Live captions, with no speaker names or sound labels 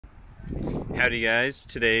Howdy guys,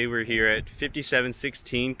 today we're here at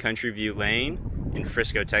 5716 Country View Lane in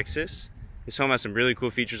Frisco, Texas. This home has some really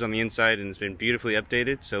cool features on the inside and it's been beautifully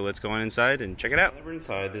updated, so let's go on inside and check it out. We're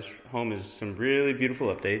inside. This home has some really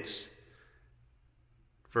beautiful updates.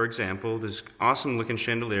 For example, this awesome looking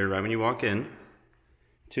chandelier right when you walk in.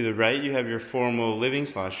 To the right you have your formal living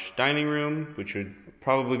 / dining room, which would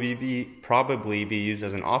probably be used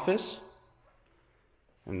as an office.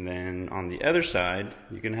 And then on the other side,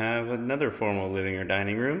 you can have another formal living or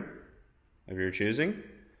dining room of your choosing.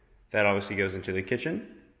 That obviously goes into the kitchen.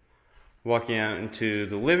 Walking out into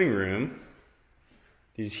the living room,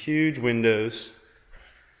 these huge windows,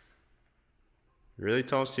 really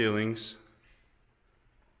tall ceilings,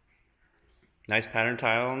 nice pattern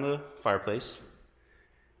tile on the fireplace.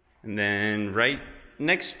 And then right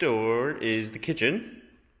next door is the kitchen.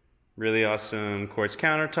 Really awesome quartz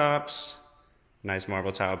countertops. Nice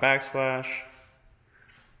marble tile backsplash,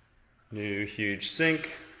 new huge sink,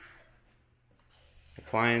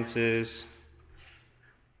 appliances,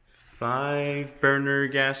 5-burner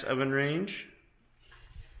gas oven range,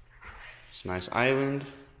 it's a nice island.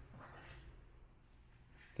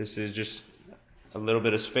 This is just a little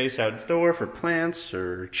bit of space outdoor for plants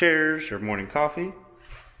or chairs or morning coffee.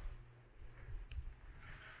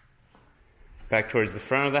 Back towards the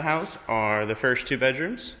front of the house are the first 2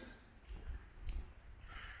 bedrooms.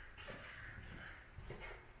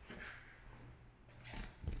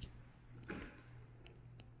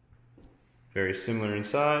 Very similar in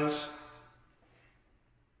size.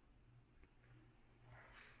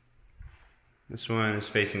 This one is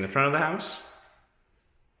facing the front of the house.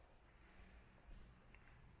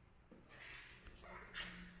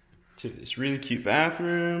 To this really cute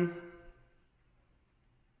bathroom.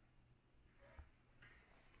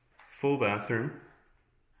 Full bathroom.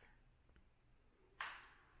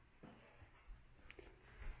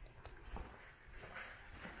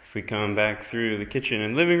 If we come back through the kitchen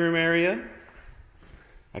and living room area,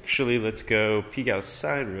 actually, let's go peek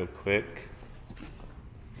outside real quick.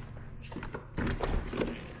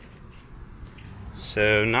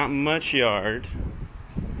 So, not much yard,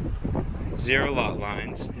 0 lot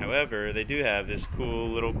lines. However, they do have this cool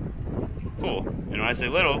little pool. And when I say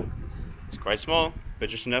little, it's quite small, but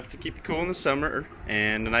just enough to keep you cool in the summer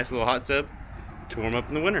and a nice little hot tub to warm up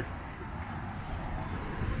in the winter.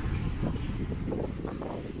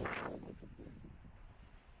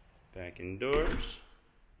 Back indoors.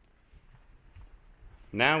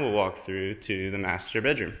 Now we'll walk through to the master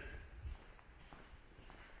bedroom.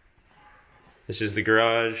 This is the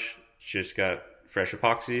garage. It's just got fresh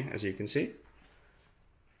epoxy, as you can see.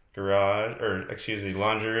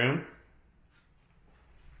 Laundry room.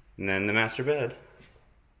 And then the master bed.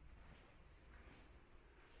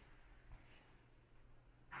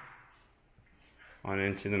 On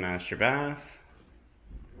into the master bath.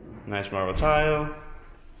 Nice marble tile.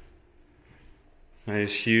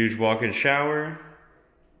 Nice huge walk-in shower.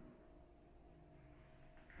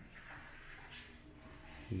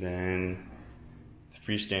 Then the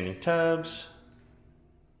freestanding tubs.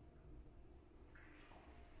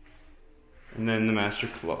 And then the master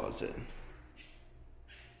closet.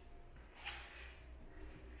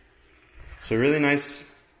 So really nice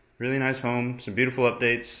home, some beautiful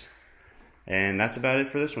updates. And that's about it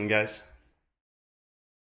for this one, guys.